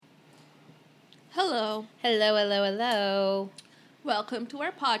Hello. Hello, hello, hello. Welcome to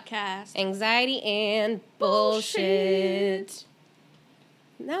our podcast. Anxiety and bullshit.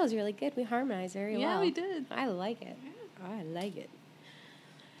 That was really good. We harmonized very well. Yeah, we did. I like it. I like it.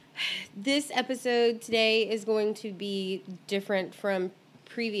 This episode today is going to be different from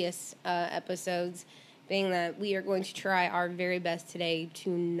previous episodes, being that we are going to try our very best today to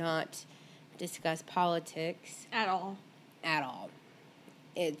not discuss politics. At all.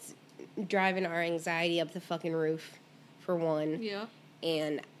 It's driving our anxiety up the fucking roof, for one. Yeah.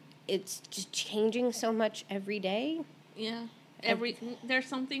 And it's just changing so much every day. Yeah. There's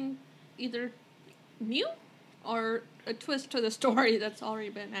something either new or a twist to the story that's already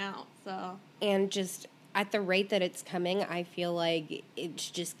been out. So. And just at the rate that it's coming, I feel like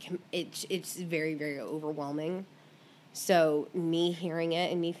it's very, very overwhelming. So me hearing it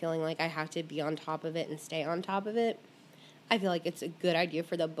and me feeling like I have to be on top of it and stay on top of it, I feel like it's a good idea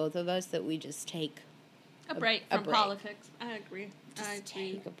for the both of us that we just take a break from politics. I agree.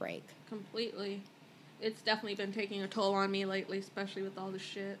 Take a break. Completely. It's definitely been taking a toll on me lately, especially with all the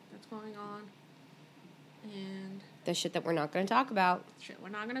shit that's going on. And the shit that we're not going to talk about. Shit we're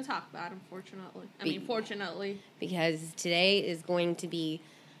not going to talk about, unfortunately. Fortunately. Because today is going to be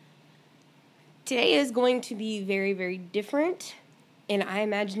very, very different. And I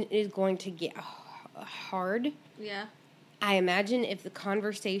imagine it is going to get hard. Yeah. I imagine if the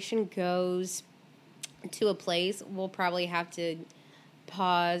conversation goes to a place, we'll probably have to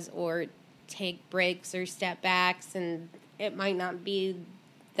pause or take breaks or step backs, and it might not be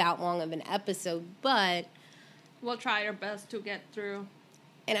that long of an episode, but we'll try our best to get through.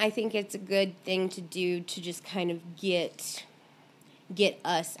 And I think it's a good thing to do to just kind of get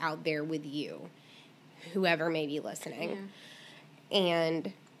us out there with you, whoever may be listening. Yeah.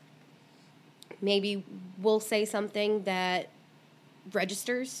 And maybe we'll say something that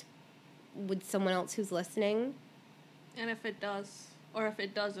registers with someone else who's listening. And if it does, or if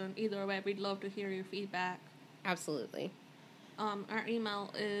it doesn't, either way, we'd love to hear your feedback. Absolutely. Our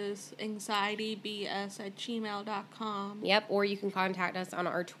email is anxietybs@gmail.com. Yep, or you can contact us on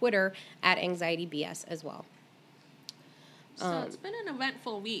our Twitter @anxietybs as well. So it's been an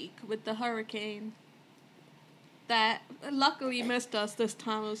eventful week with the hurricane that luckily missed us this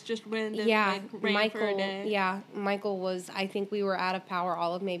time. It was just wind and rain for a day. Yeah, Michael was, I think we were out of power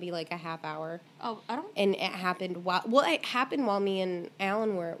all of maybe like a half hour. Oh, I don't... And it happened while me and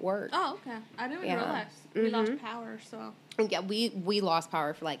Alan were at work. Oh, okay. I didn't realize. We lost power, so... Yeah, we lost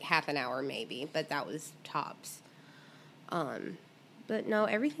power for like half an hour maybe, but that was tops. But no,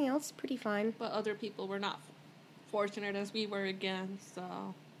 everything else is pretty fine. But other people were not fortunate as we were again,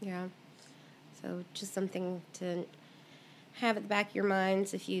 so... Yeah. So just something to have at the back of your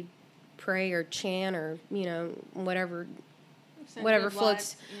minds if you pray or chant or, whatever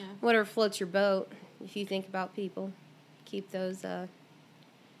floats your boat. If you think about people, keep those in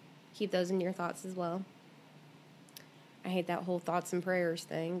your thoughts as well. I hate that whole thoughts and prayers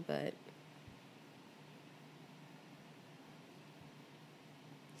thing, but...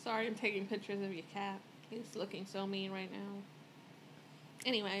 Sorry, I'm taking pictures of your cat. He's looking so mean right now.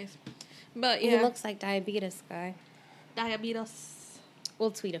 Anyways, but yeah. He looks like Diabetes Guy. Diabetes.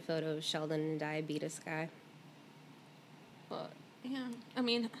 We'll tweet a photo of Sheldon and Diabetes Guy. But, yeah.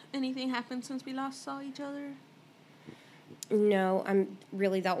 Anything happened since we last saw each other? No, I'm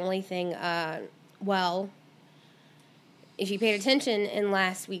really the only thing, if you paid attention in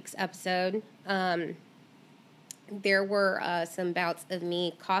last week's episode, there were some bouts of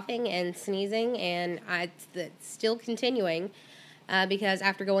me coughing and sneezing, and it's still continuing. Because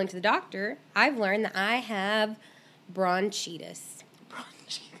after going to the doctor, I've learned that I have bronchitis.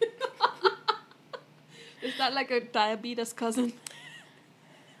 Is that like a diabetes cousin?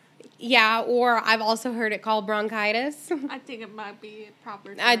 Yeah, or I've also heard it called bronchitis. I think it might be a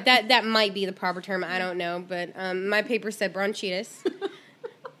proper term. That might be the proper term. I don't know, but my paper said bronchitis.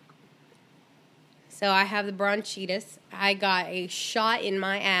 So I have the bronchitis. I got a shot in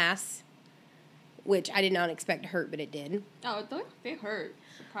my ass, which I did not expect to hurt, but it did. Oh, they hurt,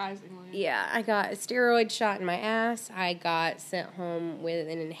 surprisingly. Yeah, I got a steroid shot in my ass. I got sent home with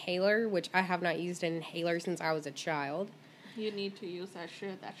an inhaler, which I have not used an inhaler since I was a child. You need to use that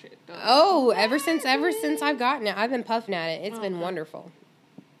shit. That shit does. Oh, ever since I've gotten it, I've been puffing at it. It's been wonderful.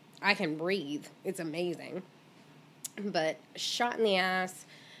 I can breathe. It's amazing. But shot in the ass,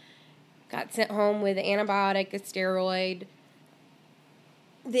 got sent home with an antibiotic, a steroid,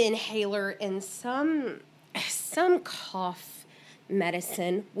 the inhaler, and some cough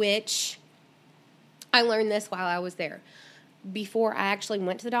medicine, which I learned this while I was there. Before I actually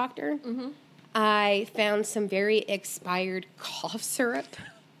went to the doctor, I found some very expired cough syrup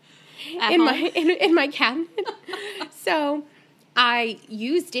in my cabinet. So I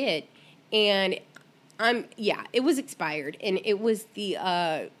used it, and it was expired, and it was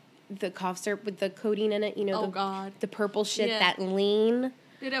the cough syrup with the codeine in it. You know, God, the purple shit, that lean.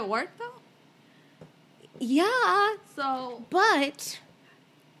 Did it work though? Yeah. So, but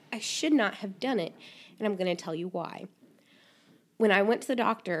I should not have done it, and I'm going to tell you why. When I went to the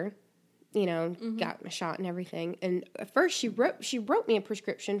doctor, you know, got my shot and everything, and at first she wrote me a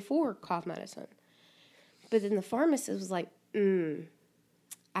prescription for cough medicine, but then the pharmacist was like,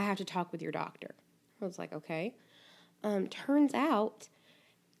 I have to talk with your doctor. I was like, okay. Turns out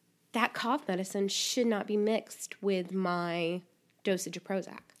that cough medicine should not be mixed with my dosage of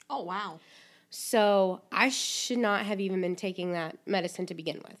Prozac. Oh, wow. So I should not have even been taking that medicine to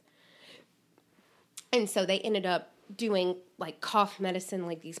begin with. And so they ended up doing like cough medicine,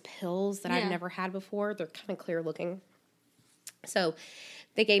 like these pills that I've never had before. They're kind of clear looking. So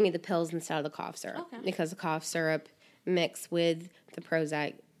they gave me the pills instead of the cough syrup because the cough syrup mixed with the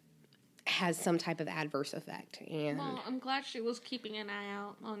Prozac has some type of adverse effect. And well, I'm glad she was keeping an eye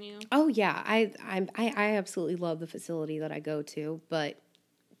out on you. Oh yeah, I absolutely love the facility that I go to, but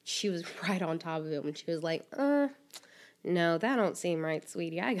she was right on top of it when she was like, no, that don't seem right,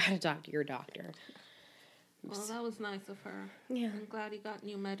 sweetie. I gotta talk to your doctor. Well, that was nice of her. Yeah. I'm glad you got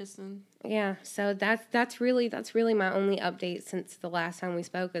new medicine. Yeah, so that's really my only update since the last time we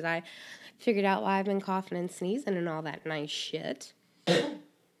spoke, is I figured out why I've been coughing and sneezing and all that nice shit.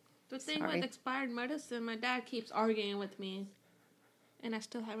 The thing with expired medicine, my dad keeps arguing with me, and I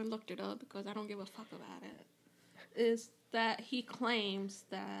still haven't looked it up because I don't give a fuck about it, is that he claims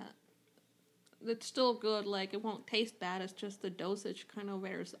that it's still good, like it won't taste bad, it's just the dosage kind of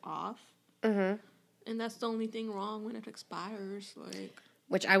wears off. Mm-hmm. And that's the only thing wrong when it expires, like.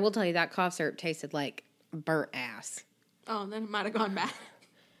 Which I will tell you, that cough syrup tasted like burnt ass. Oh, then it might have gone bad.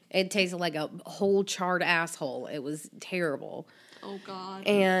 It tasted like a whole charred asshole. It was terrible. Oh, God.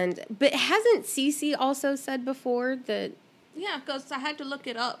 But hasn't Cece also said before that... Yeah, because I had to look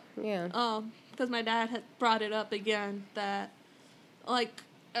it up. Yeah. Because my dad had brought it up again, that, like,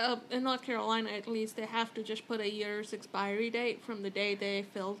 in North Carolina, at least, they have to just put a year's expiry date from the day they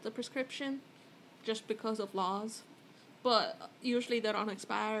filled the prescription, just because of laws. But usually they don't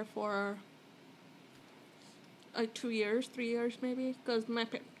expire for, like, 2 years, 3 years maybe, because my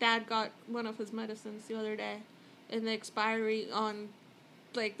dad got one of his medicines the other day, and the expiry on,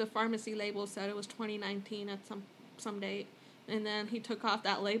 like, the pharmacy label said it was 2019 at some date. And then he took off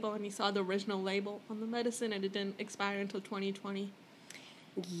that label and he saw the original label on the medicine and it didn't expire until 2020.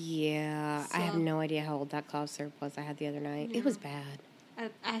 Yeah, so, I have no idea how old that cough syrup was I had the other night. Yeah. It was bad.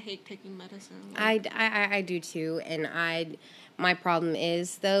 I hate taking medicine. Like, I do too. And my problem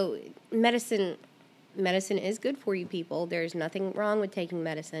is, though, medicine is good for you people. There's nothing wrong with taking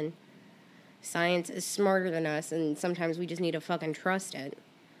medicine. Science is smarter than us, and sometimes we just need to fucking trust it.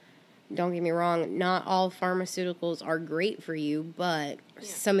 Don't get me wrong, not all pharmaceuticals are great for you, but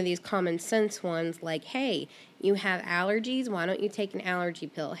some of these common sense ones, like, hey, you have allergies, why don't you take an allergy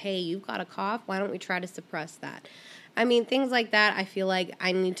pill? Hey, you've got a cough, why don't we try to suppress that? I mean, things like that, I feel like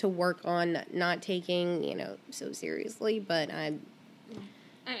I need to work on not taking, so seriously, but I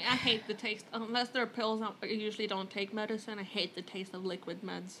hate the taste. Unless they're pills, I usually don't take medicine. I hate the taste of liquid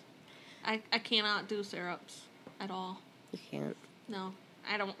meds. I cannot do syrups at all. You can't? No.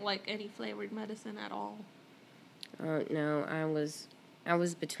 I don't like any flavored medicine at all. No, I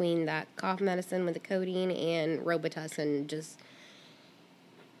was between that cough medicine with the codeine and Robitussin, just...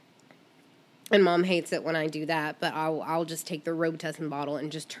 And Mom hates it when I do that, but I'll just take the Robitussin bottle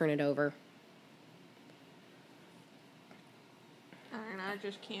and just turn it over. And I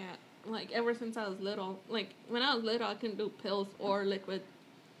just can't. Like, ever since I was little. Like, when I was little, I couldn't do pills or liquid.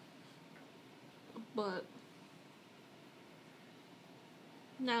 But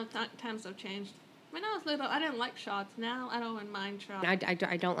now times have changed. When I was little, I didn't like shots. Now I don't mind shots.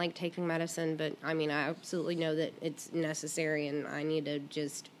 I don't like taking medicine, but I mean, I absolutely know that it's necessary, and I need to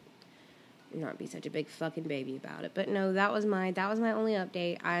just not be such a big fucking baby about it. But no, that was my only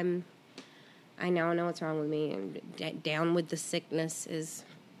update. I now know what's wrong with me, and Down with the Sickness is...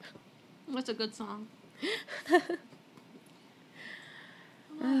 That's a good song.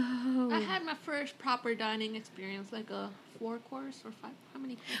 Oh. I had my first proper dining experience, like a 4-course or 5. How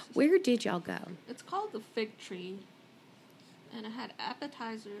many courses? Where did y'all go? It's called the Fig Tree, and it had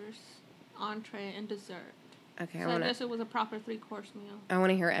appetizers, entree, and dessert. Okay, so I guess it was a proper 3-course meal. I want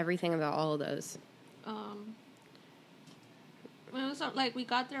to hear everything about all of those. It was like we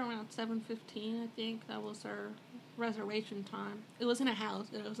got there around 7:15. I think that was our reservation time. It was in a house.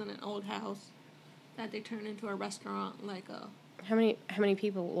 It was in an old house that they turned into a restaurant, like a How many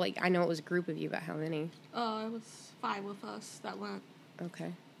people? Like, I know it was a group of you, but how many? It was 5 of us that went.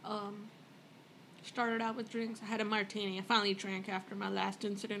 Okay. Started out with drinks. I had a martini. I finally drank after my last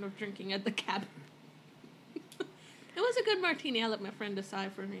incident of drinking at the cabin. It was a good martini. I let my friend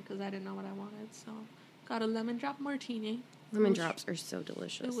decide for me because I didn't know what I wanted. So, got a lemon drop martini. Lemon drops are so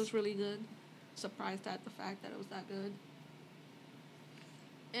delicious. It was really good. Surprised at the fact that it was that good.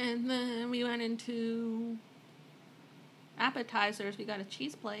 And then we went into appetizers. We got a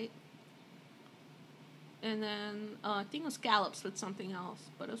cheese plate. And then I think it was scallops with something else.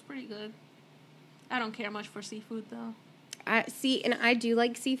 But it was pretty good. I don't care much for seafood, though. And I do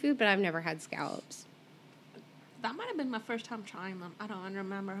like seafood, but I've never had scallops. That might have been my first time trying them. I don't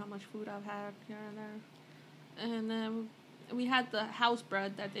remember how much food I've had here and there. And then we had the house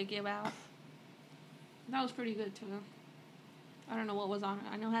bread that they give out. That was pretty good, too. I don't know what was on it.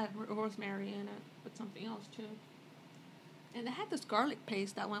 I know it had rosemary in it, but something else, too. And they had this garlic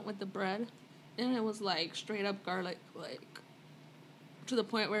paste that went with the bread. And it was, like, straight up garlic, like, to the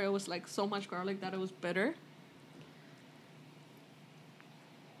point where it was, like, so much garlic that it was bitter.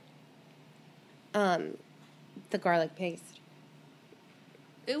 The garlic paste.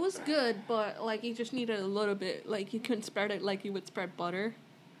 It was good, but, like, you just needed a little bit. Like, you couldn't spread it like you would spread butter.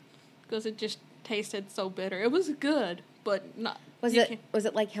 Because it just tasted so bitter. It was good, but not... Was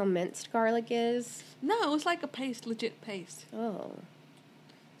it like how minced garlic is? No, it was like a paste, legit paste. Oh.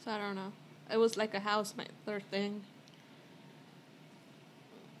 So, I don't know. It was like a house-made thing.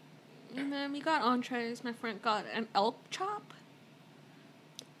 And then we got entrees. My friend got an elk chop.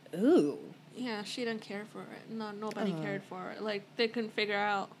 Ooh. Yeah, she didn't care for it. Nobody cared for it. Like, they couldn't figure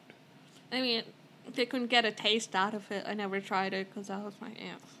out... I mean, they couldn't get a taste out of it. I never tried it because that was my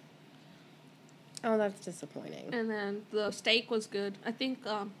aunt's. Oh, that's disappointing. And then the steak was good. I think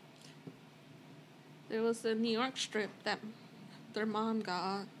there was a New York strip that their mom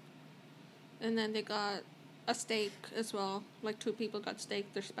got. And then they got a steak as well. Like, 2 people got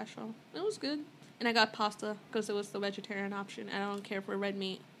steak. They're special. It was good. And I got pasta because it was the vegetarian option. I don't care for red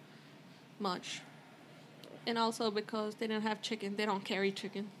meat much. And also because they didn't have chicken. They don't carry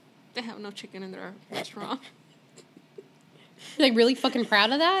chicken. They have no chicken in their restaurant. You're, like, really fucking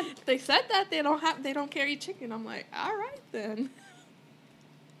proud of that? They said that they don't carry chicken. I'm like, all right then.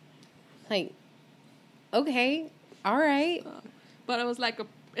 Like, okay, all right. But it was like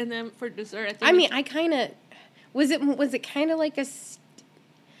and then for dessert, I kind of, was it kind of like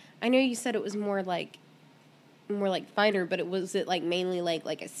I know you said it was more like finer, but was it like mainly like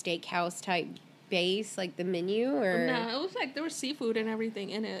a steakhouse type base, like the menu, or? No, it was like there was seafood and everything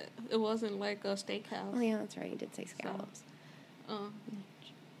in it. It wasn't like a steakhouse. Oh yeah, that's right. You did say scallops.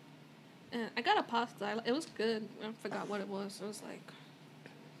 And I got a pasta. It was good. I forgot what it was. It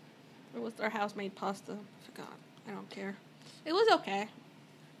was their house-made pasta. I forgot. I don't care. It was okay.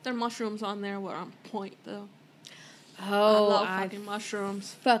 Their mushrooms on there were on point, though. Oh, I love fucking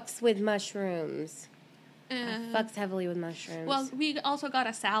mushrooms. Fucks with mushrooms. Fucks heavily with mushrooms. Well, we also got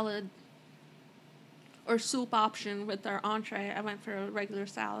a salad or soup option with our entree. I went for a regular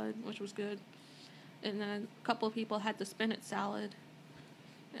salad, which was good. And then a couple of people had the spinach salad.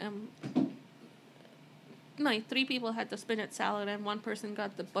 3 people had the spinach salad, and 1 person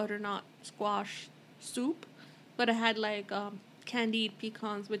got the butternut squash soup. But it had, like, candied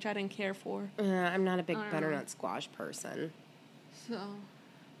pecans, which I didn't care for. I'm not a big butternut squash person. So,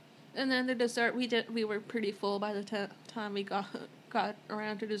 and then the dessert, we were pretty full by the time we got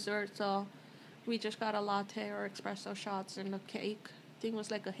around to dessert, so we just got a latte or espresso shots and a cake. I think it was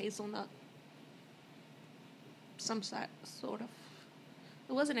like a hazelnut. Some sort of.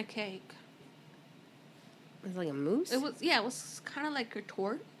 It wasn't a cake. It was like a mousse? It was kind of like a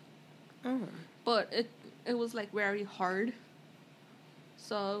tort. Oh. But it was like very hard.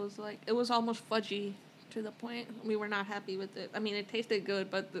 So it was almost fudgy to the point. We were not happy with it. I mean, it tasted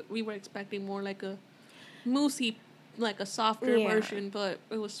good, but we were expecting more like a moussey, like a softer version, but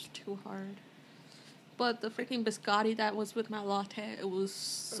it was too hard. But the freaking biscotti that was with my latte, it was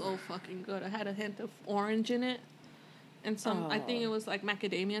so fucking good. I had a hint of orange in it. And I think it was like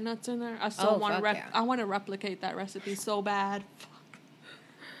macadamia nuts in there. I want to replicate that recipe so bad.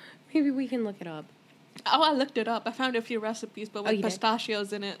 Maybe we can look it up. Oh, I looked it up. I found a few recipes, but with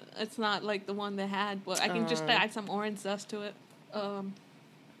pistachios in it. It's not like the one they had, but I can just add some orange zest to it.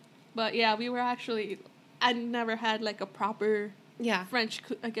 But yeah, we were actually... I never had like a proper French...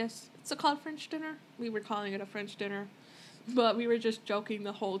 I guess it's called French dinner. We were calling it a French dinner. But we were just joking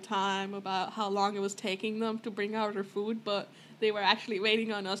the whole time about how long it was taking them to bring out our food, but they were actually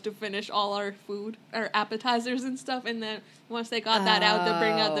waiting on us to finish all our food, our appetizers and stuff, and then once they got that out, they'd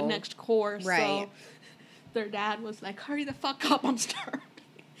bring out the next course. Right. their dad was like, hurry the fuck up, I'm starving.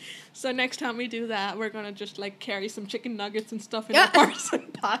 So next time we do that, we're going to just, like, carry some chicken nuggets and stuff in our purse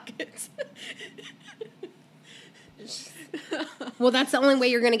and pockets. Well, that's the only way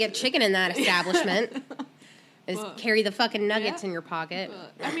you're going to get chicken in that establishment. Is carry the fucking nuggets in your pocket.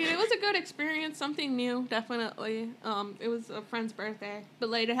 But, I mean, it was a good experience. Something new, definitely. It was a friend's birthday.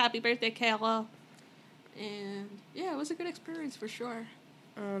 Belated happy birthday, Kayla. And, yeah, it was a good experience for sure.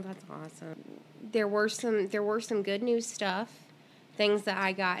 Oh, that's awesome. There were some good news stuff. Things that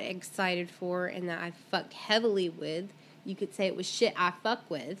I got excited for and that I fucked heavily with. You could say it was shit I fuck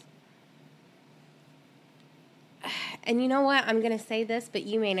with. And you know what? I'm going to say this, but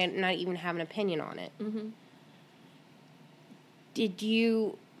you may not even have an opinion on it. Mm-hmm.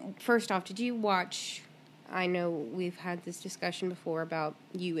 First off, did you watch, I know we've had this discussion before about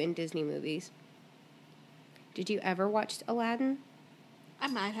you in Disney movies. Did you ever watch Aladdin? I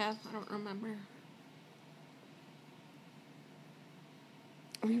might have. I don't remember.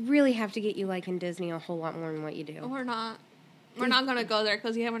 We really have to get you liking Disney a whole lot more than what you do. We're not. We're not going to go there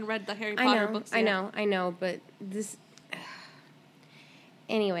because you haven't read the Harry Potter books yet. I know, but this...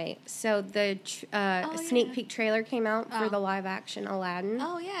 Anyway, so the sneak peek trailer came out for the live-action Aladdin.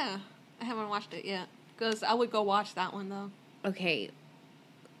 Oh, yeah. I haven't watched it yet. Because I would go watch that one, though. Okay.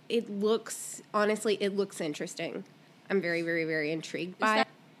 Honestly, it looks interesting. I'm very, very, very intrigued by it.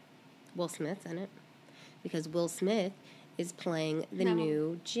 Will Smith's in it. Because Will Smith is playing the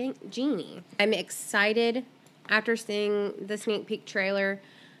new genie. I'm excited after seeing the sneak peek trailer,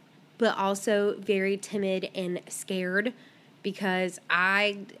 but also very timid and scared because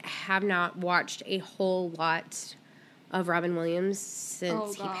I have not watched a whole lot of Robin Williams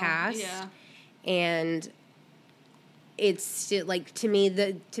since he passed. Yeah. And it's still, like, to me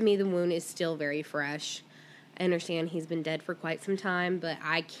the wound is still very fresh. I understand he's been dead for quite some time, but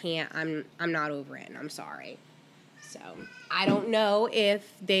I'm not over it, and I'm sorry. So, I don't know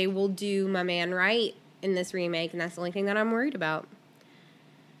if they will do my man right in this remake, and that's the only thing that I'm worried about.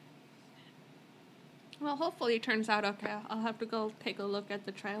 Well, hopefully it turns out okay. I'll have to go take a look at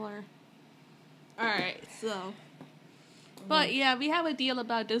the trailer. Alright, so. But yeah, we have a deal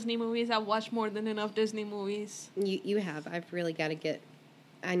about Disney movies. I've watched more than enough Disney movies. You have. I've really got to get...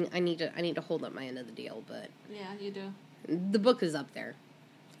 I need to hold up my end of the deal, but... Yeah, you do. The book is up there,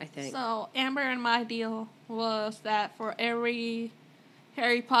 I think. So, Amber and my deal was that for every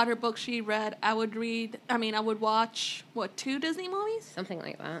Harry Potter book she read, I would watch, 2 Disney movies? Something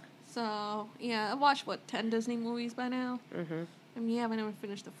like that. So, yeah, I've watched, 10 Disney movies by now? Mm-hmm. I mean, you haven't even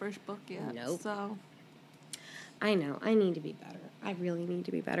finished the first book yet. Nope. So... I know. I need to be better. I really need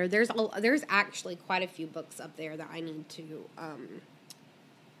to be better. There's actually quite a few books up there that I need to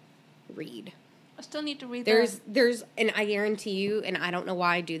read. I still need to read and I guarantee you, and I don't know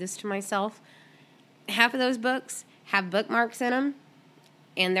why I do this to myself, half of those books have bookmarks in them,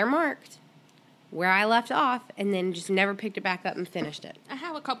 and they're marked where I left off, and then just never picked it back up and finished it. I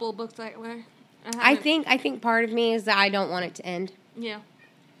have a couple of books that way. I think part of me is that I don't want it to end. Yeah.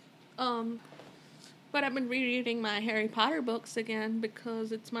 But I've been rereading my Harry Potter books again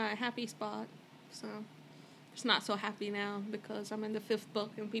because it's my happy spot. So it's not so happy now because I'm in the 5th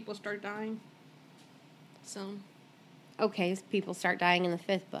book and people start dying. So. Okay, so people start dying in the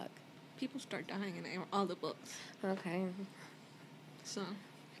 5th book. People start dying in all the books. Okay. So.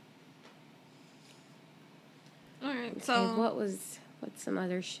 Alright, okay, so. What's some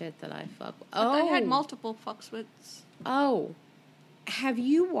other shit that I fuck with? I had multiple fucks with. Oh. Have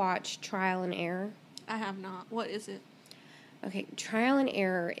you watched Trial and Error? I have not. What is it? Okay, Trial and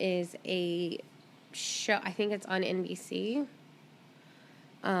Error is a show. I think it's on NBC.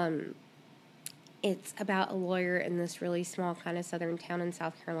 It's about a lawyer in this really small kind of southern town in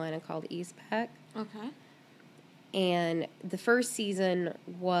South Carolina called East Peck. Okay. And the first season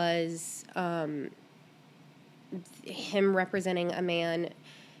was him representing a man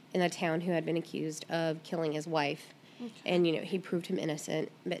in the town who had been accused of killing his wife. Okay. And, he proved him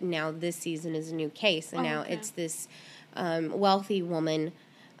innocent. But now this season is a new case. And now it's this wealthy woman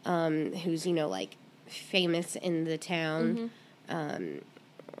who's, famous in the town. Mm-hmm.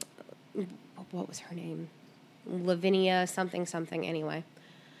 What was her name? Lavinia something, anyway.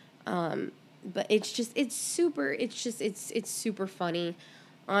 But it's super funny.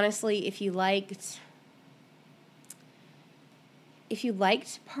 Honestly, if you liked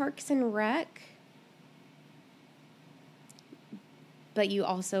Parks and Rec, but you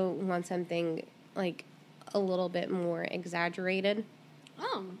also want something like a little bit more exaggerated.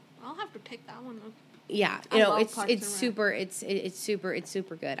 I'll have to take that one up. Yeah, it's super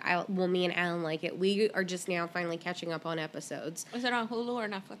good. Me and Alan like it. We are just now finally catching up on episodes. Is it on Hulu or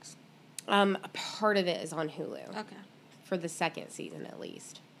Netflix? A part of it is on Hulu. Okay. For the second season, at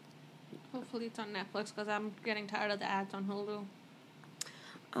least. Hopefully it's on Netflix, because I'm getting tired of the ads on Hulu.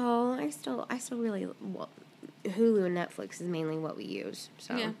 Oh, I still really... Well, Hulu and Netflix is mainly what we use.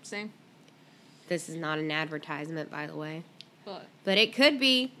 So. Yeah, same. This is not an advertisement, by the way. But it could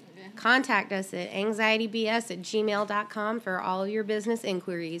be. Yeah. Contact us at anxietybs@gmail.com for all your business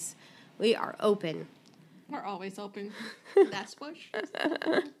inquiries. We are open. We're always open. That's for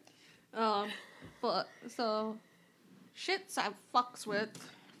sure. But, so, shits I fucks with,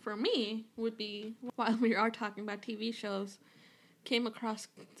 for me, would be, while we are talking about TV shows, came across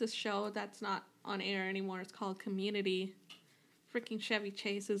this show that's not on air anymore. It's called Community. Freaking Chevy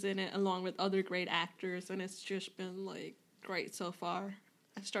Chase is in it, along with other great actors, and it's just been, like, great so far.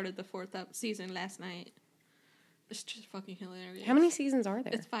 I started the 4th season last night. It's just fucking hilarious. How many seasons are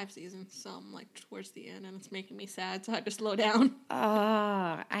there? It's 5 seasons, so I'm like towards the end, and it's making me sad, so I had to slow down.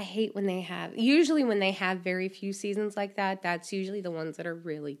 I hate when they have... Usually when they have very few seasons like that, that's usually the ones that are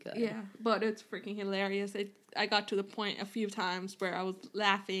really good. Yeah, but it's freaking hilarious. I got to the point a few times where I was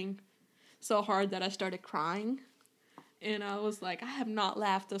laughing so hard that I started crying. And I was like, I have not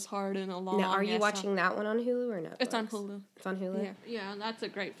laughed this hard in a long time. Now, are you watching that one on Hulu or Netflix? It's on Hulu. It's on Hulu? Yeah, that's a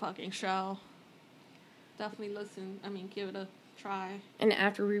great fucking show. Definitely give it a try. And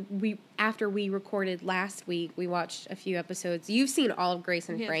after we recorded last week, we watched a few episodes. You've seen all of Grace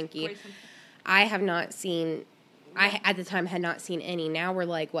and Frankie. Grace and... I have not seen... I, at the time, had not seen any. Now we're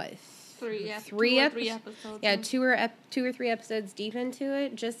like, what? Three episodes. Yeah, two or three episodes deep into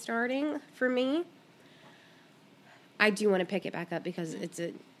it, just starting for me. I do want to pick it back up because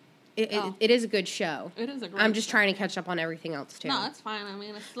it is a good show. It is a great I'm just show. trying to catch up on everything else, too. No, that's fine. I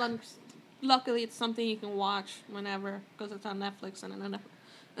mean, luckily it's something you can watch whenever, because it's on Netflix, and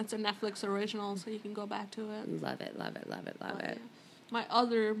it's a Netflix original, so you can go back to it. Love it. Yeah. My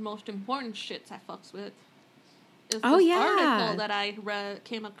other most important shits I fucks with is this article that I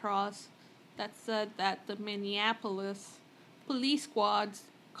came across that said that the Minneapolis police squad's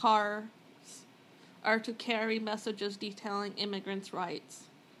cars are to carry messages detailing immigrants' rights.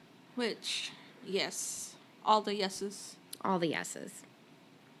 Which, yes. All the yeses. All the yeses.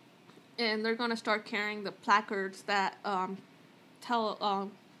 And they're going to start carrying the placards that that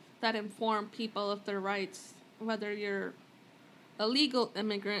inform people of their rights, whether you're a legal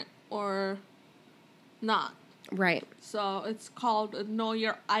immigrant or not. Right. So it's called Know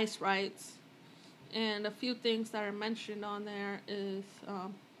Your ICE Rights. And a few things that are mentioned on there is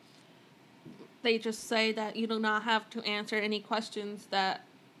they just say that you do not have to answer any questions that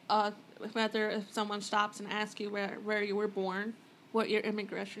whether if someone stops and asks you where you were born, what your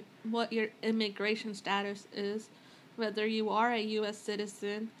immigration status is, whether you are a U.S.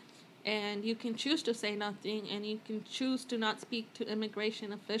 citizen, and you can choose to say nothing, and you can choose to not speak to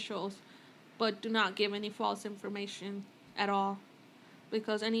immigration officials, but do not give any false information at all,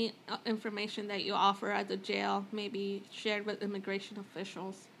 because any information that you offer at the jail may be shared with immigration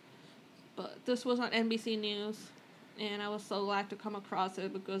officials. But this was on NBC News, and I was so glad to come across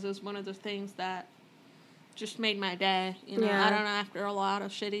it because it's one of the things that just made my day. You know, yeah. I don't know, after a lot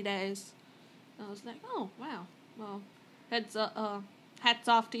of shitty days, I was like, oh, wow. Well, hats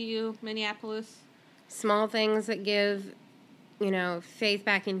off to you, Minneapolis. Small things that give, faith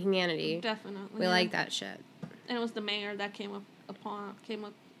back in humanity. Definitely. We like that shit. And it was the mayor that came up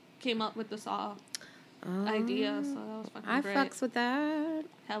with this idea, so that was fucking great. I fucks with that.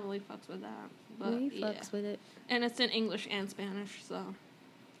 Heavily fucks with that. But we fucks with it. And it's in English and Spanish, so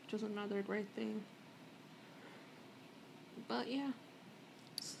which is another great thing. But yeah.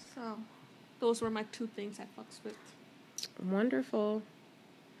 So those were my two things I fucks with. Wonderful.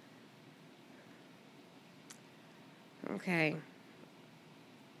 Okay.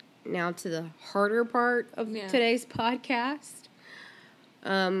 Now to the harder part of today's podcast.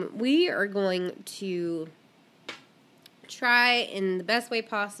 We are going to try in the best way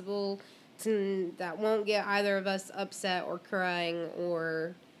possible that won't get either of us upset or crying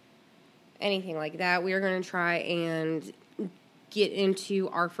or anything like that. We are going to try and get into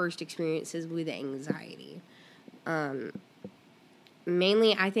our first experiences with anxiety.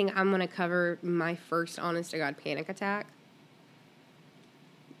 Mainly, I think I'm going to cover my first honest-to-God panic attack.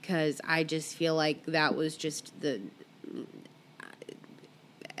 Because I just feel like that was just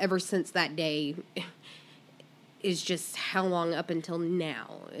ever since that day is just how long up until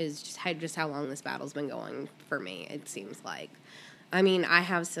now is just how long this battle's been going for me, it seems like. I mean, I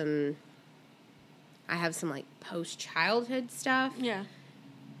have some like post-childhood stuff. Yeah.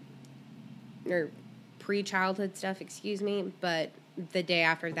 Or pre-childhood stuff, excuse me, but the day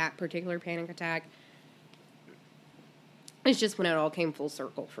after that particular panic attack, It's just when it all came full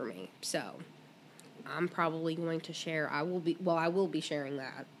circle for me. So, I'm probably going to share. I will be sharing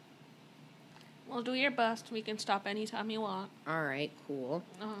that. Well, do your best. We can stop anytime you want. All right, cool.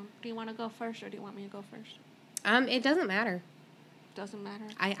 Do you want to go first, or do you want me to go first? It doesn't matter. Doesn't matter.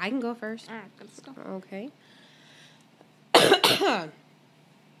 I can go first. All right, let's go. Okay.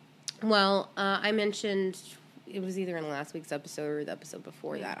 Well, I mentioned, it was either in last week's episode or the episode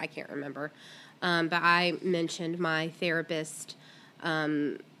before that. I can't remember. But I mentioned my therapist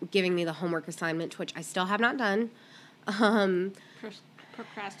giving me the homework assignment, which I still have not done.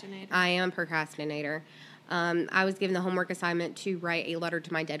 Procrastinator. I am a procrastinator. I was given the homework assignment to write a letter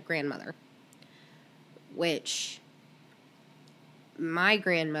to my dead grandmother, which my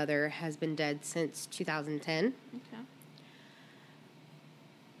grandmother has been dead since 2010. Okay.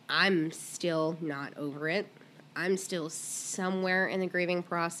 I'm still not over it. I'm still somewhere in the grieving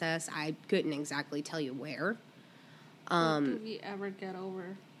process. I couldn't exactly tell you where. Do we ever get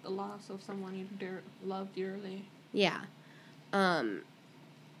over the loss of someone you love dearly? Yeah.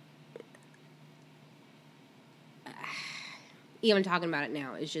 Even talking about it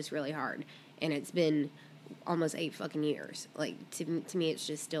now is just really hard. And it's been almost 8 fucking years. Like, to me, it's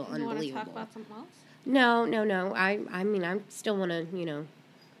just still unbelievable. You want to talk about something else? No. I mean, I still want to,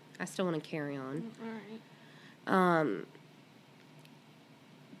 I still want to carry on. All right.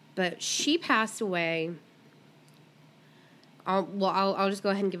 But she passed away. I'll just go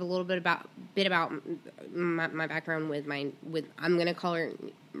ahead and give a little bit about my background with I'm gonna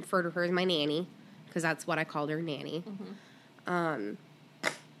refer to her as my nanny, because that's what I called her, Nanny. Mm-hmm.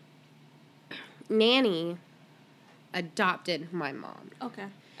 Nanny adopted my mom. Okay,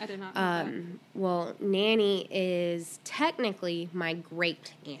 I did not know that. Well, Nanny is technically my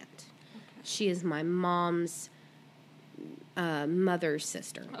great aunt. Okay. She is my mom's mother's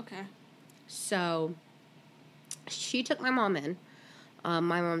sister. Okay. So she took my mom in.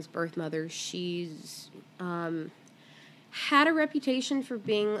 My mom's birth mother. She's had a reputation for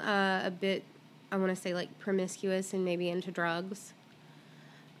being a bit, I want to say, like, promiscuous and maybe into drugs.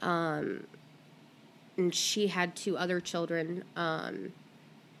 And she had 2 other children,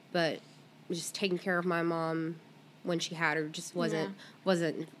 but just taking care of my mom when she had her just wasn't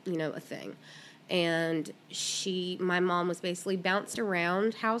a thing. And my mom was basically bounced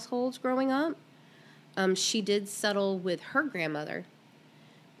around households growing up. She did settle with her grandmother,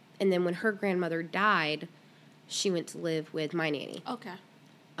 and then when her grandmother died, she went to live with my nanny. Okay.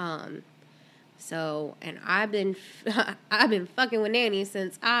 So, and I've been fucking with Nanny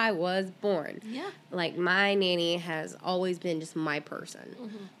since I was born. Yeah. Like, my nanny has always been just my person.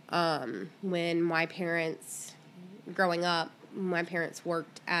 Mm-hmm. When my parents, growing up, my parents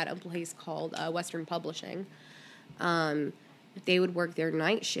worked at a place called Western Publishing. They would work their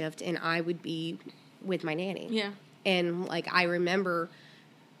night shift, and I would be with my nanny. Yeah. And, like, I remember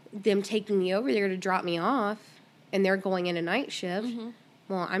them taking me over there to drop me off, and they're going in a night shift. Mm-hmm.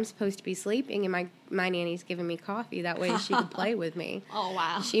 Well, I'm supposed to be sleeping, and my nanny's giving me coffee. That way she could play with me. Oh,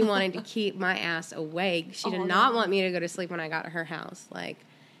 wow. She wanted to keep my ass awake. She did not want me to go to sleep when I got to her house. Like,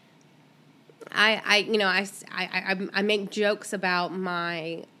 I make jokes about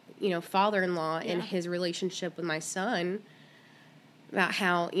my, father-in-law and his relationship with my son, about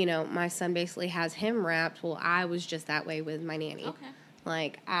how, my son basically has him wrapped. Well, I was just that way with my nanny. Okay.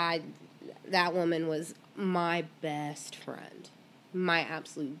 Like, that woman was my best friend. My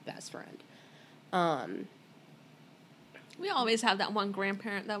absolute best friend. We always have that one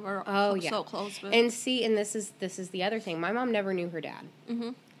grandparent that we're so close with. And this is the other thing. My mom never knew her dad.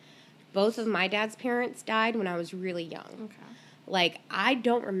 Mm-hmm. Both of my dad's parents died when I was really young. Okay. Like, I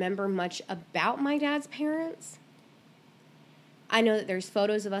don't remember much about my dad's parents. I know that there's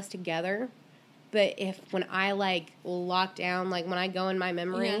photos of us together, but when I, like, lock down, like, when I go in my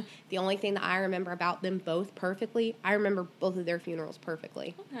memory, the only thing that I remember about them both perfectly, I remember both of their funerals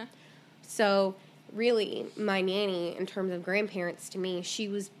perfectly. Okay. So, really, my nanny, in terms of grandparents to me, she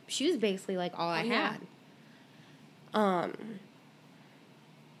was basically, like, all I had.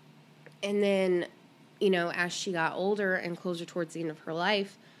 And then, as she got older and closer towards the end of her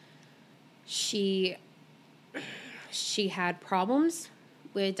life, she had problems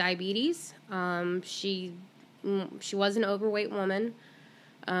with diabetes. She was an overweight woman.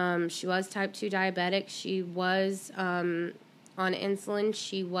 She was type 2 diabetic. She was on insulin.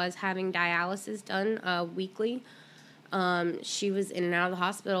 She was having dialysis done weekly. She was in and out of the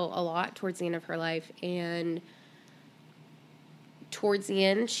hospital a lot towards the end of her life. And towards the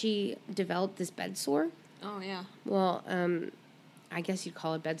end, she developed this bed sore. Oh, yeah. Well, I guess you'd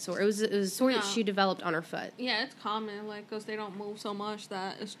call it bed sore. It was a sore that she developed on her foot. Yeah, it's common, like, because they don't move so much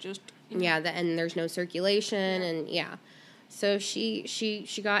that it's just... Yeah, and there's no circulation, and So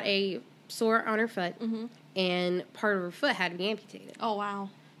she got a sore on her foot, and part of her foot had to be amputated. Oh, wow.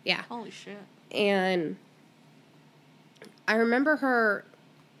 Yeah. Holy shit. And I remember her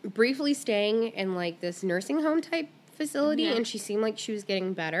briefly staying in, like, this nursing home type facility, and she seemed like she was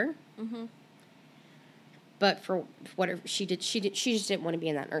getting better. Mm-hmm. But for whatever she just didn't want to be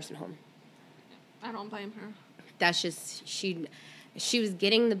in that nursing home. I don't blame her. That's just, she was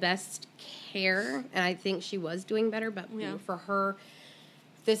getting the best care, and I think she was doing better, but for her,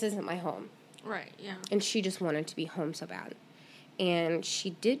 this isn't my home. Right, yeah. And she just wanted to be home so bad. And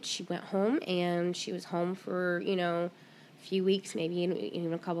she went home, and she was home for, a few weeks, maybe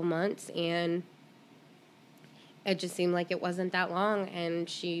even a couple months, and it just seemed like it wasn't that long,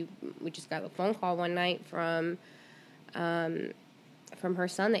 and we just got a phone call one night from her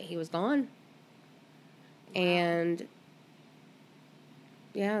son that he was gone. Wow. And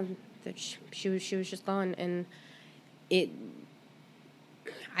yeah, that she was just gone, and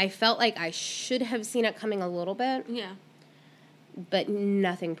I felt like I should have seen it coming a little bit. Yeah. But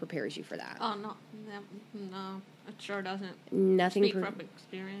nothing prepares you for that. Oh, no, it sure doesn't. Nothing. Speak from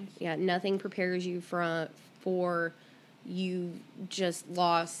experience. Yeah, nothing prepares you for you just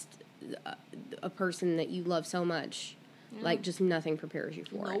lost a person that you love so much. Yeah. Like, just nothing prepares you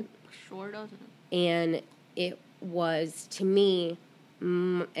for it. Nope, sure doesn't. And it was, to me,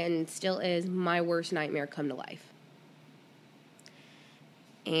 and still is, my worst nightmare come to life.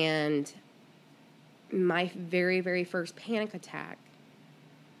 And my very, very first panic attack,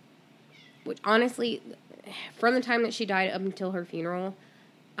 which honestly, from the time that she died up until her funeral,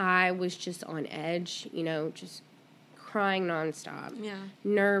 I was just on edge, just crying nonstop. Yeah.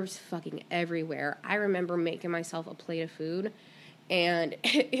 Nerves fucking everywhere. I remember making myself a plate of food, and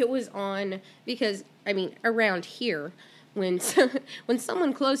it was on, because, around here, when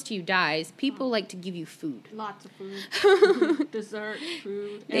someone close to you dies, people like to give you food. Lots of food. Dessert,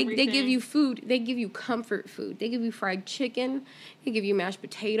 food, everything. They give you food. They give you comfort food. They give you fried chicken. They give you mashed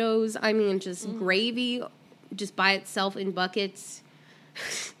potatoes. Just gravy, just by itself in buckets.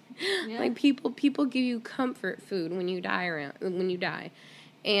 Yeah. Like, people give you comfort food when you die.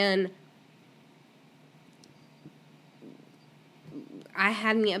 And I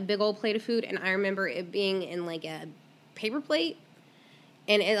had me a big old plate of food, and I remember it being in, like, a paper plate,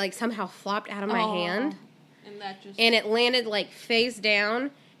 and it, like, somehow flopped out of my hand, and it landed, like, face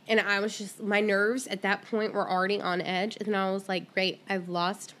down, and I was just, my nerves at that point were already on edge, and I was like, great, I've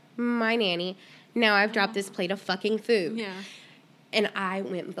lost my nanny, now I've dropped this plate of fucking food. Yeah. And I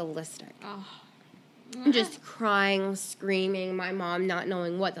went ballistic. Just crying, screaming, my mom not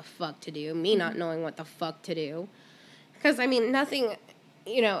knowing what the fuck to do, me not knowing what the fuck to do, because, nothing,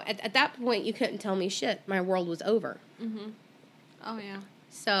 at that point, you couldn't tell me shit. My world was over. Mm-hmm. Oh, yeah.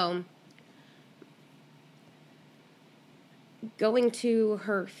 So, going to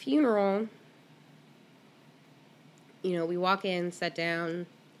her funeral, we walk in, sit down,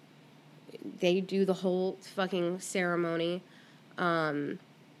 they do the whole fucking ceremony, and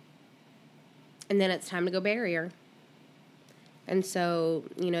then it's time to go bury her. And so,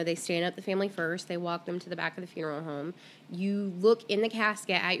 they stand up the family first. They walk them to the back of the funeral home. You look in the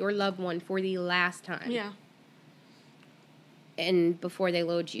casket at your loved one for the last time. Yeah. And before they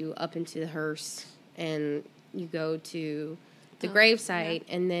load you up into the hearse, and you go to the gravesite,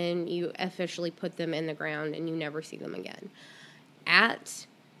 and then you officially put them in the ground, and you never see them again.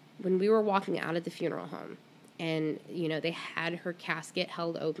 When we were walking out of the funeral home, and, they had her casket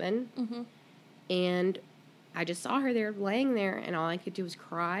held open, and I just saw her there, laying there, and all I could do was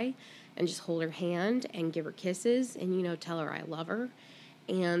cry and just hold her hand and give her kisses and, tell her I love her.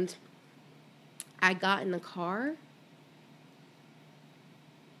 And I got in the car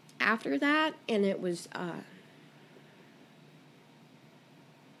after that, and it was,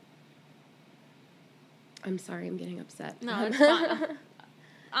 I'm sorry, I'm getting upset. No, it's fine.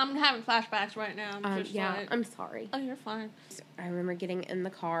 I'm having flashbacks right now. I'm sorry. Oh, you're fine. I remember getting in the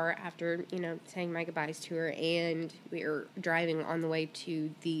car after, saying my goodbyes to her, and we were driving on the way to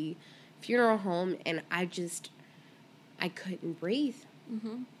the funeral home, and I couldn't breathe.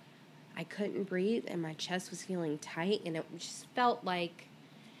 Mm-hmm. I couldn't breathe, and my chest was feeling tight, and it just felt like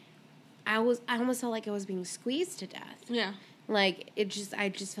I almost felt like I was being squeezed to death. Yeah. Like, I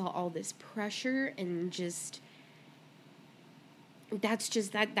just felt all this pressure, and just... That's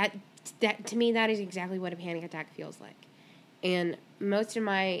just, that to me, that is exactly what a panic attack feels like. And most of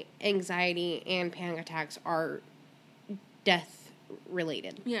my anxiety and panic attacks are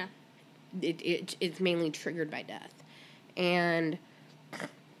death-related. Yeah. It's mainly triggered by death. And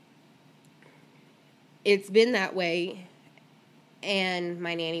it's been that way, and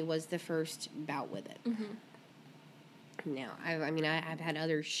my nanny was the first bout with it. Mm-hmm. No, I've had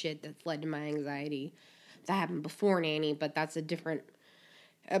other shit that's led to my anxiety that happened before Nanny, but that's a different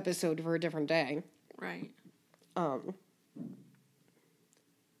episode for a different day. Right.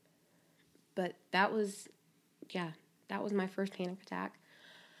 But that was my first panic attack.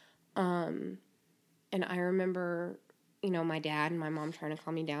 And I remember, my dad and my mom trying to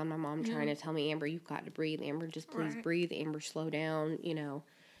calm me down. My mom trying to tell me, Amber, you've got to breathe. Amber, just please breathe. Amber, slow down,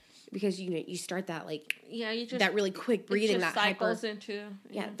 because, you start that, that really quick breathing. It just that cycles into...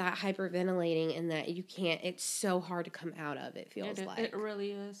 that hyperventilating, and that you can't... It's so hard to come out of, it feels like. It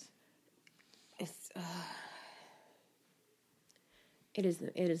really is. It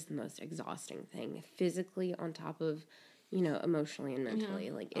is the most exhausting thing, physically on top of, emotionally and mentally.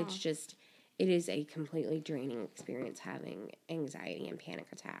 It's just... It is a completely draining experience having anxiety and panic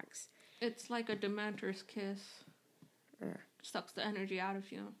attacks. It's like a Dementor's kiss. Sucks the energy out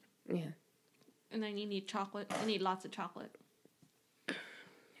of you. Yeah. And then you need chocolate. You need lots of chocolate.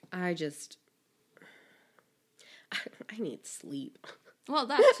 I need sleep. Well,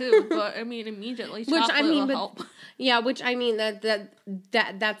 that too, but immediately chocolate will help. Yeah,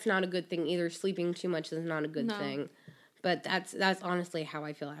 that's not a good thing either. Sleeping too much is not a good thing. But that's honestly how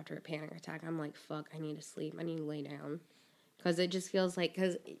I feel after a panic attack. I'm like, fuck, I need to sleep. I need to lay down. Because it just feels like,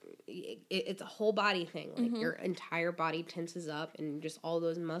 because it's a whole body thing. Like, your entire body tenses up, and just all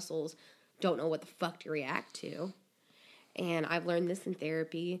those muscles don't know what the fuck to react to. And I've learned this in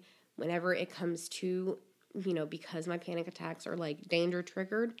therapy. Whenever it comes to, because my panic attacks are, danger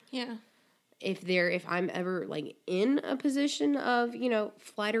triggered. Yeah. If I'm ever, in a position of,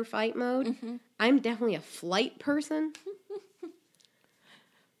 flight or fight mode, I'm definitely a flight person.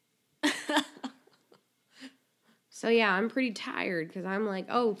 So, yeah, I'm pretty tired because I'm like,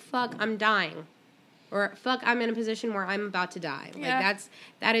 oh, fuck, I'm dying. Or, fuck, I'm in a position where I'm about to die. Yeah.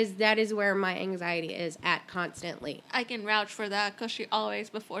 That is where my anxiety is at constantly. I can vouch for that because she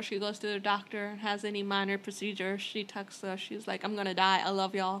always, before she goes to the doctor and has any minor procedure, she texts us. She's like, I'm going to die. I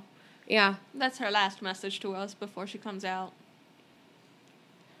love y'all. Yeah. That's her last message to us before she comes out.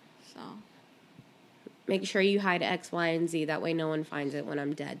 So. Make sure you hide X, Y, and Z. That way no one finds it when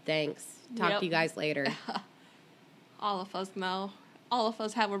I'm dead. Thanks. Talk to you guys later. All of us know. All of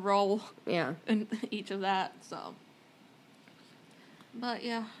us have a role. Yeah. In each of that, so. But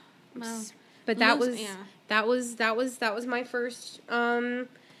yeah. No. But that was my first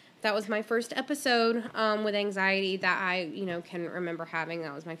that was my first episode with anxiety that I, can remember having.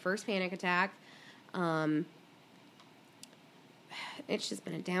 That was my first panic attack. It's just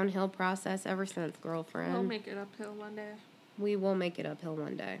been a downhill process ever since, girlfriend. We'll make it uphill one day. We will make it uphill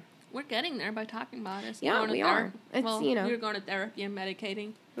one day. We're getting there by talking about it. Yeah, we are. It's, you're going to therapy and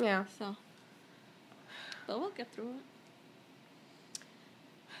medicating. Yeah. So. But we'll get through it.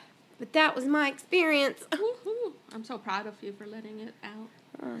 But that was my experience. Woohoo! I'm so proud of you for letting it out.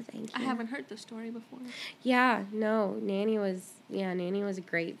 Oh, thank you. I haven't heard the story before. Yeah, no. Nanny was a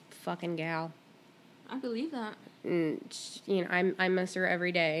great fucking gal. I believe that. And, I miss her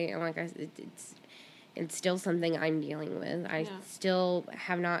every day. And like I said, it's still something I'm dealing with. I still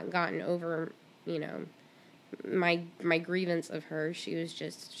have not gotten over, my grievance of her. She was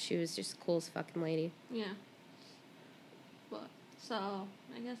just the coolest fucking lady. Yeah. But, so,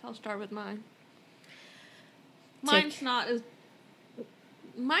 I guess I'll start with mine. Mine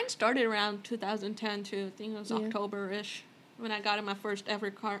started around 2010 too. I think it was October-ish when I got in my first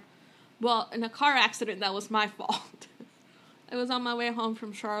ever car. Well, in a car accident that was my fault. I was on my way home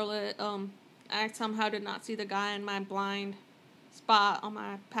from Charlotte. I somehow did not see the guy in my blind spot on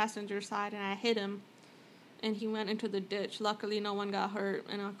my passenger side, and I hit him, and he went into the ditch. Luckily, no one got hurt,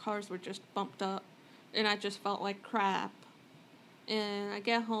 and our cars were just bumped up, and I just felt like crap. And I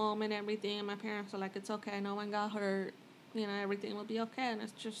get home and everything, and my parents are like, it's okay, no one got hurt, everything will be okay, and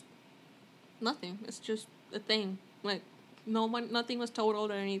it's just nothing. It's just a thing. Like, nothing was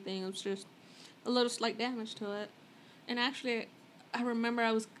totaled or anything. It was just a little slight damage to it. And actually, I remember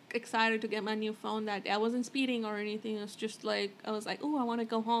I was excited to get my new phone that day. I wasn't speeding or anything. It was just like, I was like, oh, I want to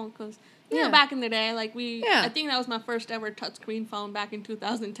go home. Because, back in the day, I think that was my first ever touchscreen phone back in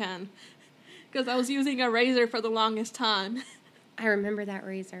 2010. Because I was using a Razr for the longest time. I remember that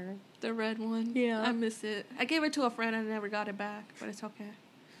Razr. The red one. Yeah. I miss it. I gave it to a friend and I never got it back. But it's okay.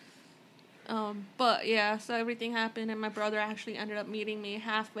 But yeah, so everything happened, and my brother actually ended up meeting me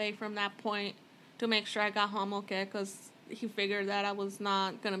halfway from that point to make sure I got home okay, because he figured that I was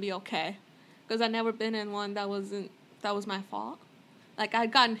not gonna be okay, because I'd never been in one that was my fault. Like,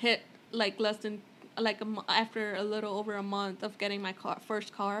 I'd gotten hit after a little over a month of getting my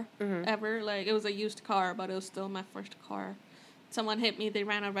first car ever. Like, it was a used car, but it was still my first car. Someone hit me. They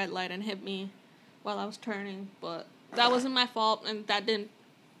ran a red light and hit me while I was turning, but that wasn't my fault, and that didn't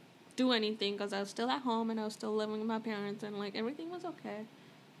do anything because I was still at home and I was still living with my parents, and like everything was okay.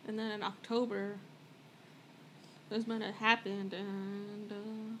 And then in October, this when it happened, and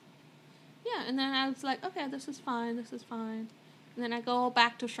yeah, and then I was like, okay, this is fine. And then I go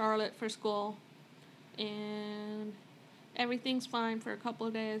back to Charlotte for school, and everything's fine for a couple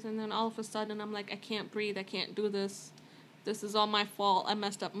of days, and then all of a sudden I'm like, I can't breathe, I can't do this. This is all my fault. I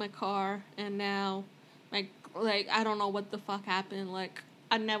messed up my car, and now, like I don't know what the fuck happened. Like,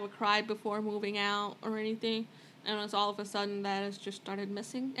 I never cried before moving out or anything, and it was all of a sudden that I just started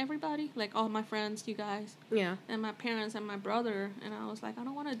missing everybody, like all my friends, you guys, yeah, and my parents and my brother, and I was like, I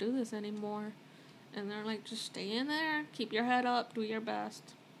don't want to do this anymore, and they're like, just stay in there, keep your head up, do your best,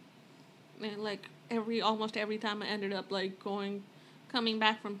 and like almost every time I ended up like coming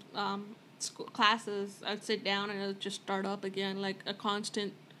back from school classes, I'd sit down and it'd just start up again, like a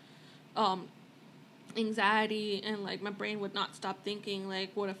constant anxiety, and like my brain would not stop thinking like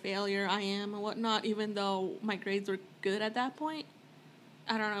what a failure I am and whatnot, even though my grades were good at that point.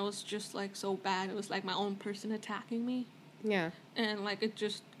 I don't know, it was just like so bad. It was like my own person attacking me. Yeah. And like it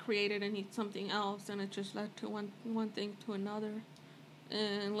just created something else, and it just led to one thing to another.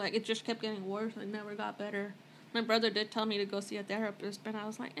 And like it just kept getting worse. It never got better. My brother did tell me to go see a therapist, but I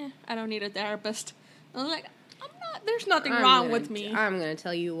was like, I don't need a therapist. I was like, there's nothing wrong with me. I'm going to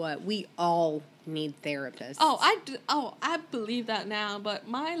tell you what, we all need therapists. I believe that now, but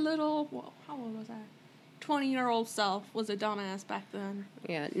my little, how old was I? 20-year-old self was a dumbass back then.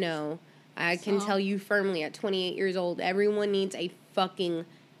 Yeah, no. I can tell you firmly at 28 years old, everyone needs a fucking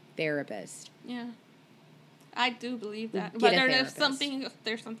therapist. Yeah. I do believe that. Get Whether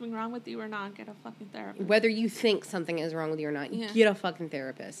there's something wrong with you or not, get a fucking therapist. Whether you think something is wrong with you or not, get a fucking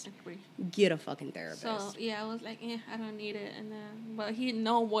therapist. Agree. Get a fucking therapist. So, yeah, I was like, I don't need it. And then, but he didn't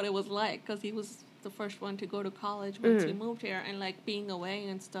know what it was like because he was the first one to go to college once we moved here, and like being away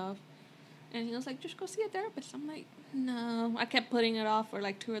and stuff. And he was like, just go see a therapist. I'm like, no. I kept putting it off for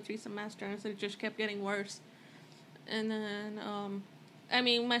like 2 or 3 semesters. It just kept getting worse. And then,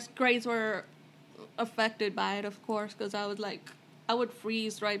 my grades were affected by it, of course, because I would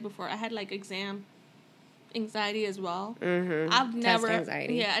freeze right before. I had like exam anxiety as well. Mm-hmm.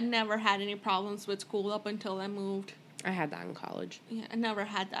 I never had any problems with school up until I moved. I had that in college. Yeah, I never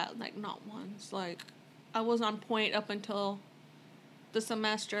had that, like, not once. Like, I was on point up until the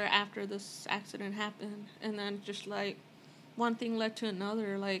semester after this accident happened, and then just like one thing led to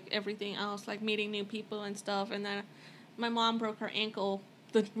another, like everything else, like meeting new people and stuff. And then my mom broke her ankle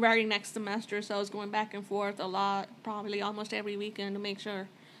the very next semester, so I was going back and forth a lot, probably almost every weekend, to make sure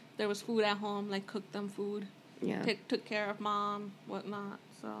there was food at home, like cook them food. Yeah. Took care of mom, whatnot.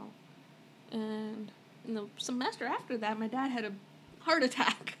 So, and in the semester after that, my dad had a heart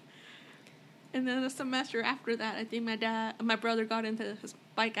attack. And then the semester after that, I think my brother got into his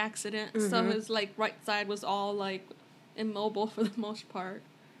bike accident, so his like right side was all like immobile for the most part.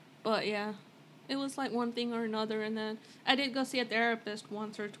 But yeah. It was like one thing or another, and then I did go see a therapist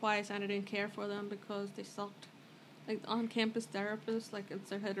once or twice, and I didn't care for them because they sucked. Like, on-campus therapists, like,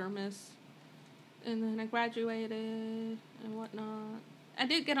 it's a hit or miss. And then I graduated and whatnot. I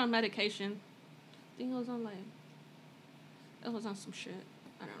did get on medication. I think it was on some shit.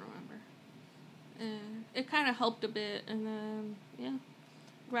 I don't remember. And it kind of helped a bit, and then, yeah.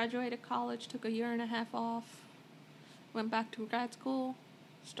 Graduated college, took 1.5 years off, went back to grad school,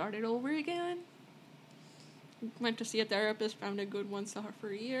 started over again. Went to see a therapist, found a good one, saw her for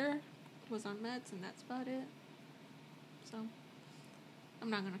a year, was on meds, and that's about it. So, I'm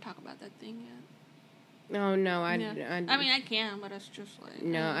not going to talk about that thing yet. Oh, no, I mean, I can, but it's just like...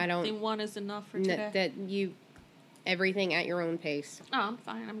 No, I don't... I think one is enough for today. Everything at your own pace. Oh, I'm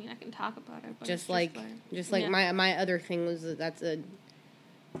fine. I mean, I can talk about it, but just like my other thing was that's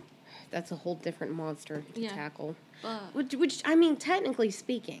a whole different monster to tackle. But... Which, I mean, technically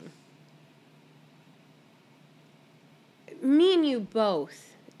speaking... Me and you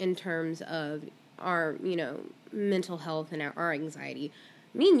both, in terms of our, mental health and our anxiety,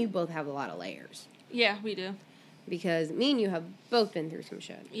 me and you both have a lot of layers. Yeah, we do. Because me and you have both been through some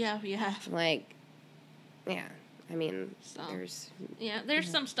shit. Yeah, we have. Like, yeah. I mean, there's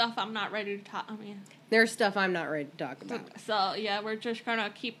some stuff I'm not ready to talk. There's stuff I'm not ready to talk about. So, yeah, we're just going to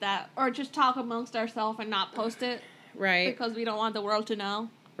keep that, or just talk amongst ourselves and not post it. Right. Because we don't want the world to know.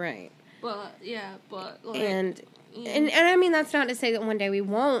 Right. But, yeah, like... And I mean, that's not to say that one day we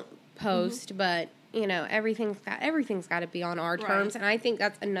won't post, but, everything's got to be on our terms. And I think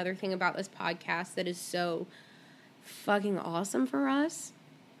that's another thing about this podcast that is so fucking awesome for us.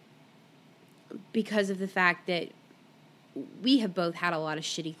 Because of the fact that we have both had a lot of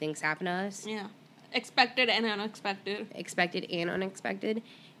shitty things happen to us. Yeah. Expected and unexpected. Expected and unexpected.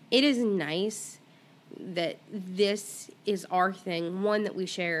 It is nice that this is our thing. One, that we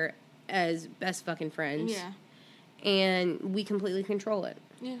share as best fucking friends. Yeah. And we completely control it.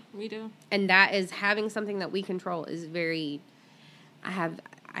 Yeah, we do. And that is, having something that we control is very, I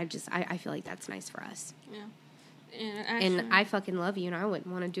feel like that's nice for us. Yeah. And I fucking love you, and I wouldn't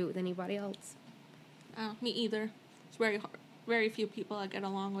want to do it with anybody else. Me either. It's very hard. Very few people I get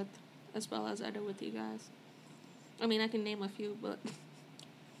along with as well as I do with you guys. I mean, I can name a few, but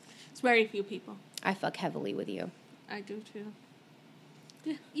it's very few people. I fuck heavily with you. I do too.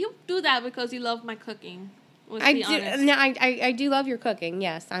 Yeah, you do that because you love my cooking. I do. No, I do love your cooking.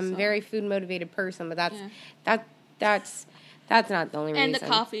 Yes, I'm a very food motivated person, but that's not the only reason. And the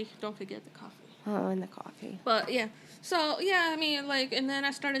coffee. Don't forget the coffee. Oh, and the coffee. But yeah. So, yeah, I mean, like, and then I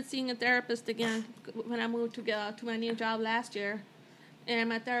started seeing a therapist again when I moved to my new job last year. And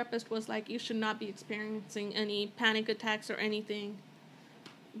my therapist was like, you should not be experiencing any panic attacks or anything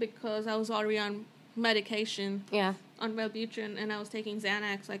because I was already on medication. Yeah. On Wellbutrin, and I was taking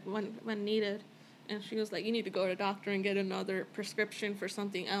Xanax, like, when needed. And she was like, you need to go to the doctor and get another prescription for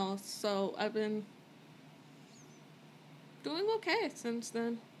something else. So I've been doing okay since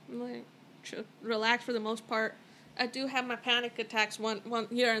then. I'm, like, relaxed for the most part. I do have my panic attacks one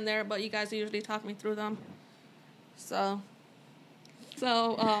here and there, but you guys usually talk me through them.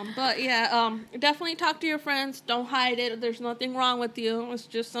 But yeah, definitely talk to your friends. Don't hide it. There's nothing wrong with you. It's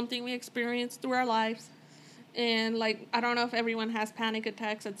just something we experience through our lives. And, like, I don't know if everyone has panic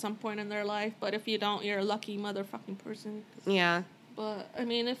attacks at some point in their life, but if you don't, you're a lucky motherfucking person. Yeah. But, I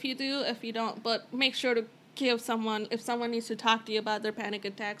mean, if you do, if you don't, but make sure to give someone, if someone needs to talk to you about their panic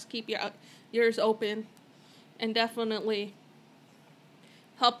attacks, keep your ears open. And definitely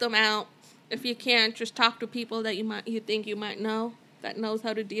help them out. If you can't, just talk to people that you think you might know that knows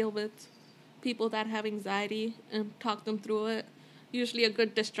how to deal with people that have anxiety and talk them through it. Usually a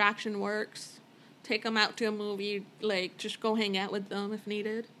good distraction works. Take them out to a movie, like, just go hang out with them if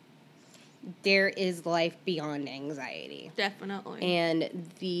needed. There is life beyond anxiety. Definitely. And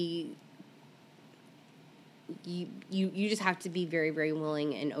you just have to be very, very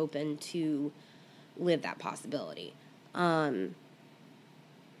willing and open to live that possibility. And,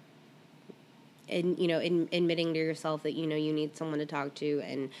 you know, admitting to yourself that, you know, you need someone to talk to,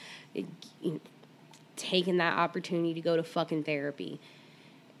 and taking that opportunity to go to fucking therapy.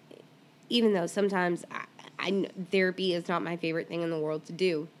 Even though sometimes therapy is not my favorite thing in the world to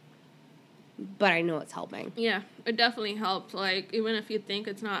do, but I know it's helping. Yeah, it definitely helps. Like, even if you think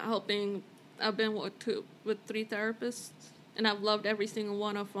it's not helping, I've been with 3 therapists, and I've loved every single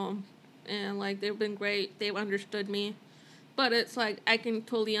one of them. And, like, they've been great. They've understood me. But it's, like, I can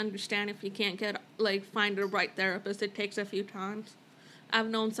totally understand if you can't find the right therapist. It takes a few times. I've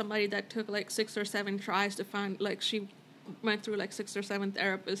known somebody that took, like, 6 or 7 tries to find, like, she went through, like, 6 or 7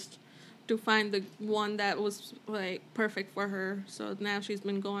 therapists to find the one that was, like, perfect for her. So now she's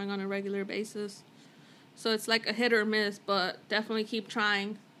been going on a regular basis. So it's, like, a hit or miss, but definitely keep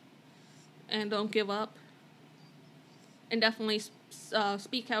trying. And don't give up. And definitely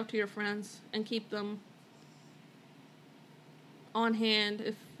speak out to your friends and keep them on hand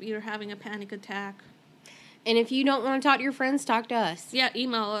if you're having a panic attack. And if you don't want to talk to your friends, talk to us. Yeah,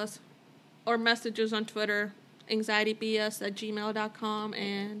 email us. Or messages on Twitter, anxietybs@gmail.com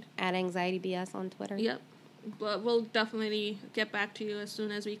and... @anxietybs on Twitter. Yep. But we'll definitely get back to you as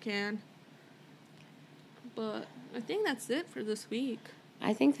soon as we can. But I think that's it for this week.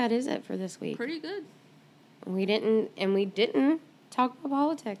 I think that is it for this week. Pretty good. We didn't talk about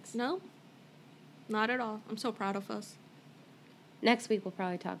politics. No, not at all. I'm so proud of us. Next week we'll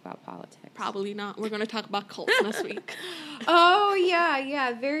probably talk about politics. Probably not. We're going to talk about cults next week. Oh,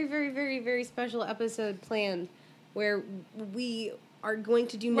 yeah. Very, very, very, very special episode planned where we are going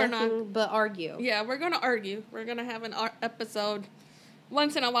to do nothing but argue. Yeah, we're going to argue. We're going to have an episode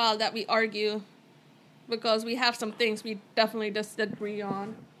once in a while that we argue because we have some things we definitely disagree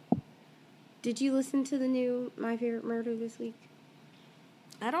on. Did you listen to the new My Favorite Murder this week?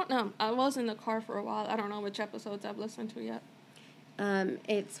 I don't know. I was in the car for a while. I don't know which episodes I've listened to yet.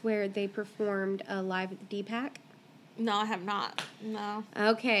 It's where they performed live at the D-Pack. No, I have not. No.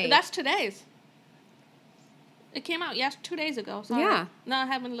 Okay. That's today's. It came out 2 days ago. Sorry. Yeah. No, I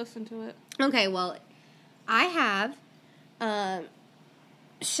haven't listened to it. Okay, well, I have.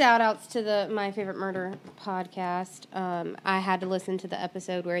 Shout outs to the My Favorite Murder podcast. I had to listen to the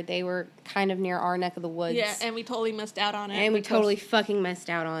episode where they were kind of near our neck of the woods. Yeah, and we totally missed out on it. And we totally fucking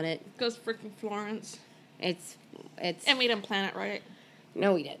missed out on it. Because freaking Florence. It's. And we didn't plan it right.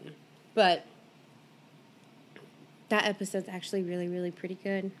 No, we didn't. But that episode's actually really, really pretty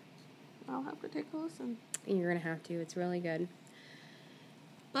good. I'll have to take a listen. You're going to have to. It's really good.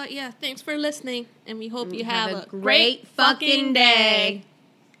 But yeah, thanks for listening, and we hope you have a great fucking day.